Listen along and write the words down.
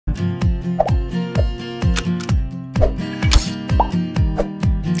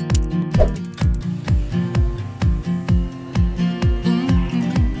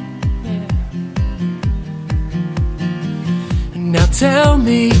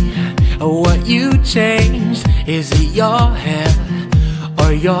me what you changed. Is it your hair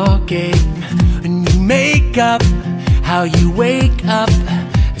or your game? When you make up, how you wake up,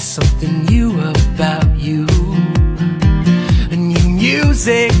 it's something new about you. And your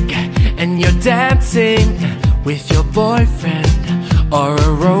music and your dancing with your boyfriend or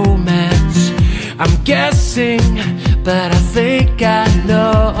a romance. I'm guessing, but I think I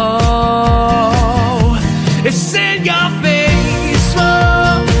know. It's in your face,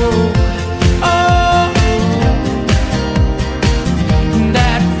 oh, oh.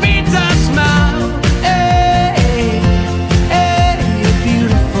 That VITA smile, hey, hey, you're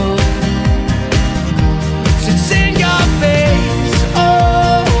beautiful. It's in your face,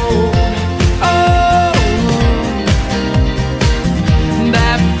 oh, oh.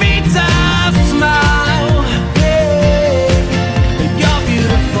 That VITA smile, hey, you're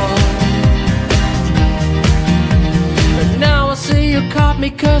beautiful. But now I see you caught me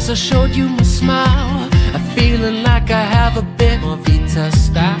 'cause I showed you my smile. I'm feeling like I have a bit more VITA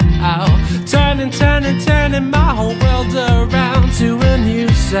style. Turning, turning, turning my whole world around to a new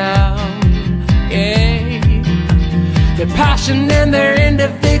sound. Yeah. Their passion and their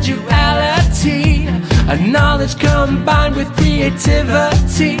individuality, a knowledge combined with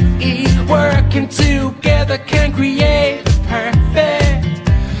creativity, working together can create a perfect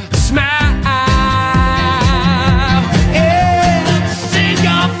smile. It's in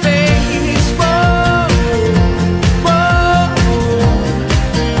your face, whoa, whoa.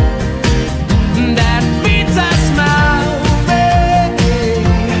 That VITA smile, hey,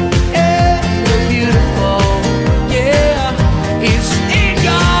 hey, you're beautiful, yeah. It's in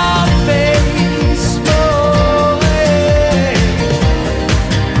your face, whoa, hey.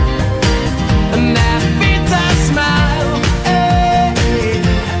 And that VITA smile, hey,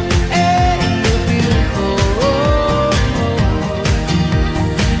 hey, you're beautiful.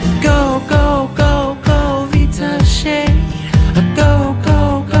 Go, go, go, go, VITA shade. Go, go,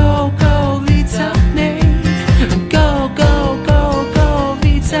 go, go, VITA name. Go, go, go, go,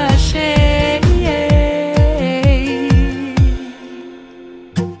 VITA shade.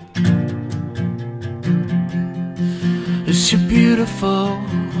 You're beautiful,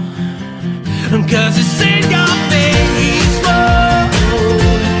 'cause it's in your face, whoa,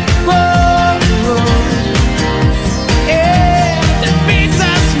 whoa, whoa. Yeah, the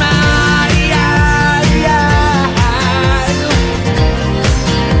VITA smile, yeah.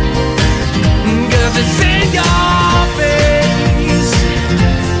 'Cause it's in your face,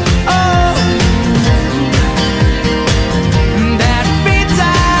 oh. That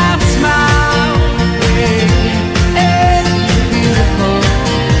VITA smile, hey, hey, beautiful.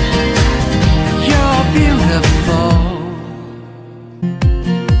 You're beautiful.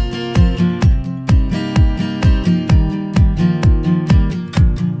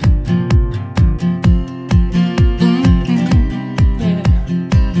 Yeah.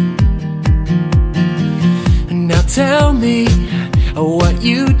 Now tell me what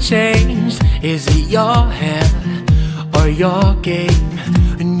you changed. Is it your hair or your game?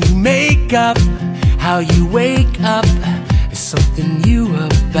 When you make up, how you wake up, it's something new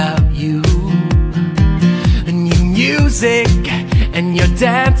about you. And your music and your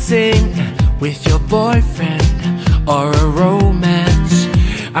dancing with your boyfriend or a romance.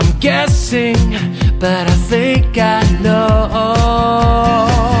 I'm guessing, but I think I know.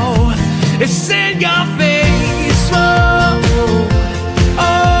 It's in your face, whoa,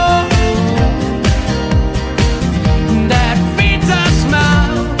 oh. That VITA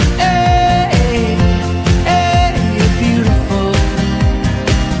smile, hey, hey, you're beautiful.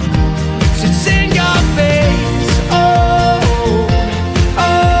 It's in your face, oh,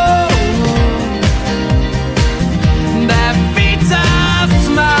 oh. That VITA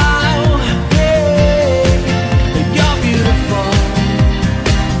smile, hey, you're beautiful.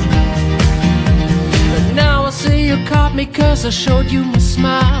 But now I see you caught me 'cause I showed you my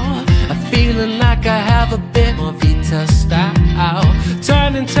smile. I'm feeling like I have a bit more VITA style.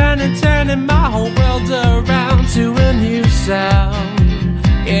 Turning, turning, turning my whole world around to a new sound.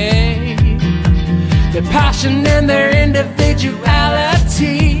 Yeah. Their passion and their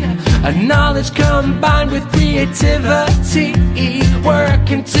individuality, a knowledge combined with creativity,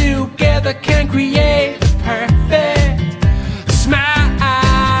 working